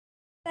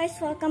Guys,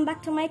 welcome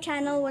back to my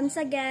channel once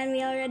again.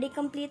 We already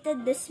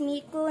completed this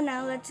Miku.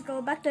 Now let's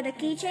go back to the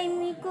keychain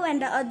Miku and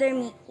the other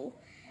Miku.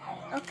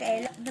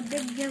 Okay, the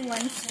bigger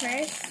ones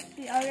first.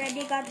 We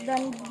already got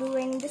done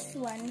doing this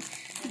one,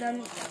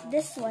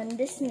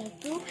 this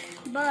Miku,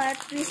 but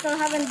we still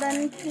haven't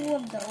done two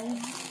of those.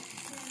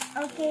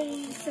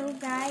 Okay, so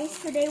guys,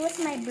 today was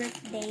my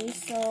birthday,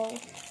 so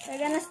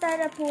we're gonna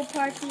start a pool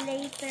party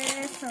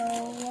later,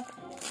 so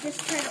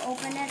just try to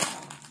open it.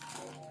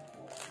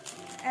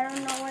 I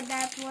don't know what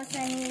that was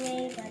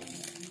anyway, but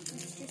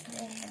let's just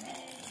open it.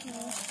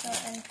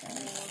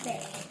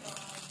 There.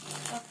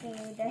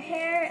 Okay, the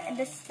hair,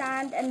 the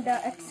stand, and the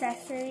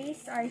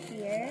accessories are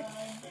here.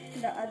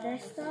 The other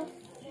stuff,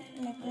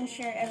 making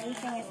sure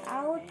everything is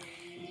out.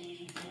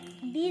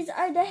 These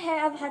are the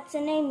hair of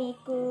Hatsune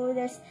Miku.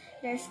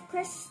 There's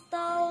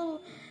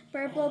crystal,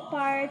 purple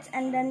parts,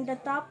 and then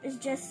the top is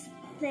just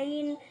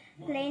plain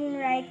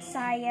white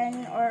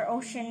cyan or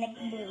oceanic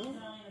blue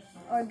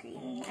or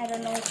green. I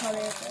don't know what color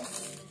it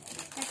is.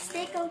 Let's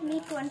take out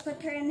Miku and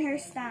put her in her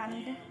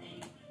stand.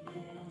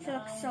 She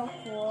looks so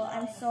cool.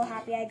 I'm so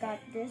happy I got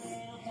this.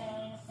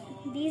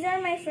 These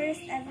are my first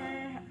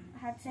ever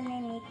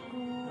Hatsune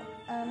Miku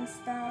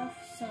stuff,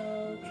 so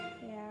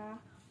yeah.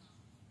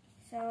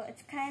 So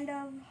it's kind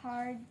of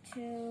hard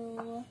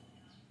to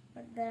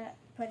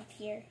put it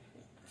here.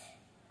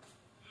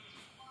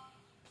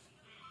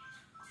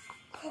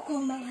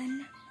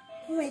 Cocomelon.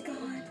 Oh my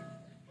god.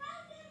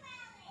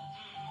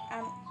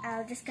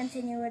 I'll just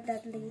continue with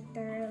that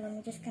later. Let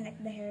me just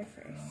connect the hair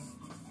first.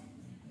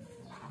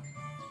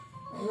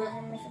 Where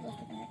am I supposed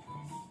to connect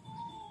this?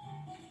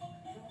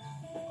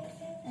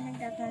 I think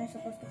that one is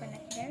supposed to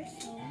connect there,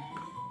 so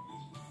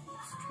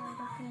let's try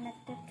to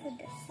connect it to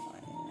this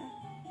one.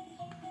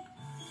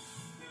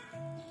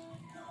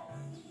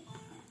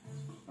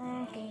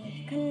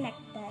 Okay,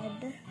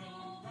 connected.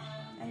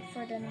 And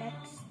for the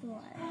next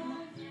one,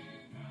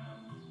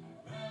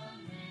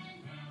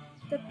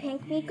 the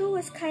pink Miku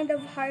was kind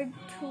of hard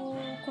to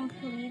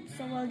complete,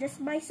 so I'll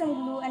just buy some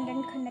glue and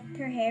then connect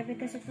her hair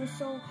because it was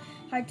so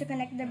hard to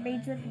connect the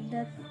braids with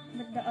the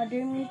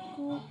other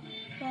Miku.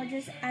 So I'll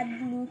just add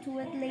glue to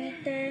it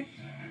later.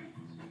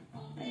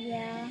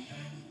 Yeah.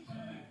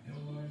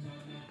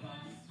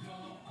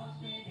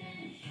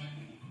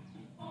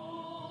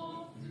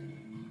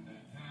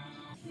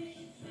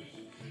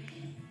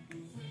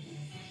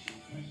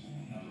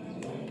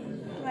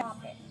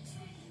 Drop it.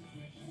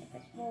 If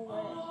it will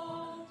work.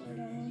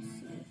 Let me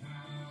see.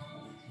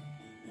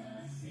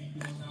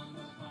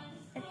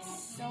 It's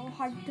so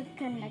hard to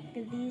connect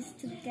these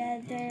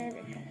together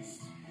because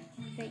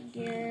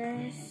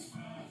figures.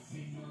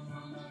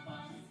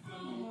 I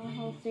don't know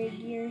how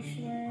figures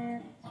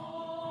work.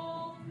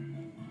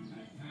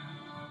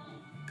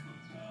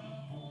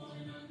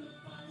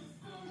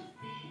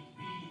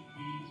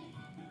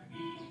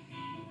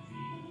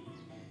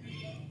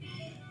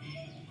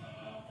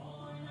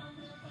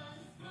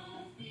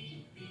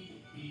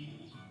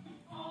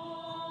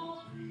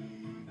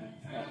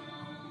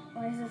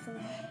 Why is this so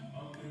hard?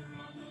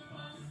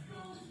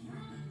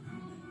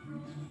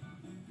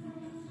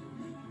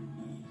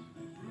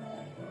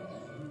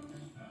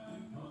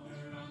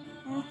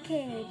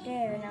 Okay,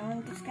 there. Now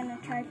I'm just gonna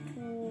try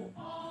to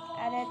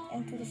add it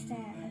into the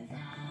stand.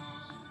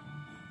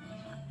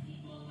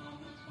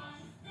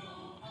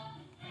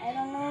 I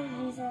don't know if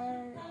these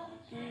are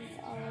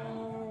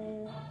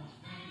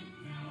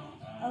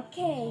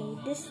okay.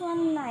 This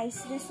one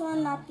nice. This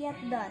one not yet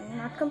done,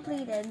 not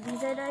completed.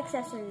 These are the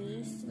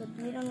accessories, but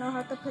we don't know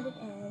how to put it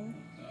in.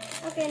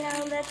 Okay,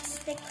 now let's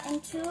stick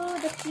into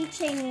the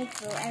keychain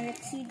Miku and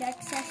let's see the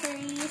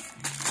accessories.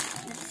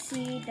 Let's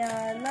see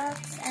the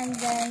looks, and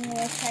then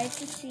we'll try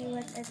to see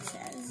what it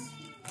says.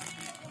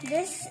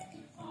 This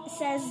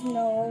says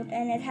note,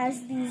 and it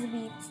has these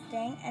beads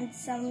thing and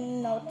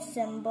some note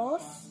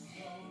symbols.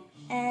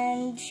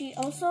 And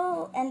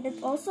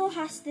it also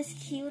has this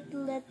cute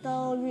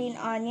little green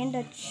onion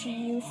that she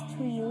used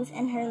to use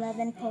in her Love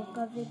and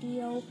Polka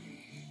video.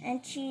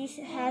 And she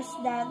has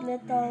that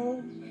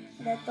little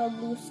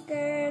blue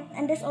skirt,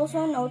 and there's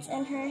also notes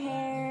in her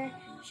hair.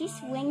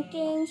 She's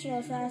winking. She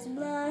also has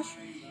blush.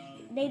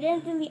 They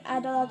didn't really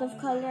add a lot of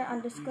color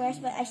on the squares,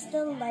 but I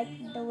still like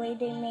the way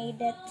they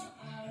made it.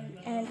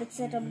 And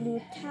it's a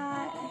blue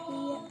tie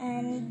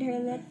and her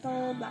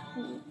little black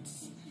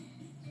boots.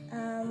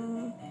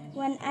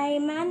 When I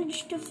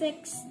manage to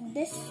fix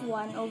this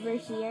one over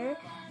here,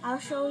 I'll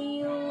show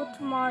you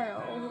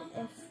tomorrow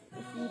if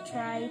we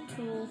try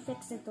to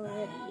fix it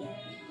already.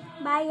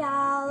 Bye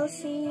y'all,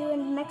 see you in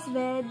the next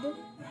vid.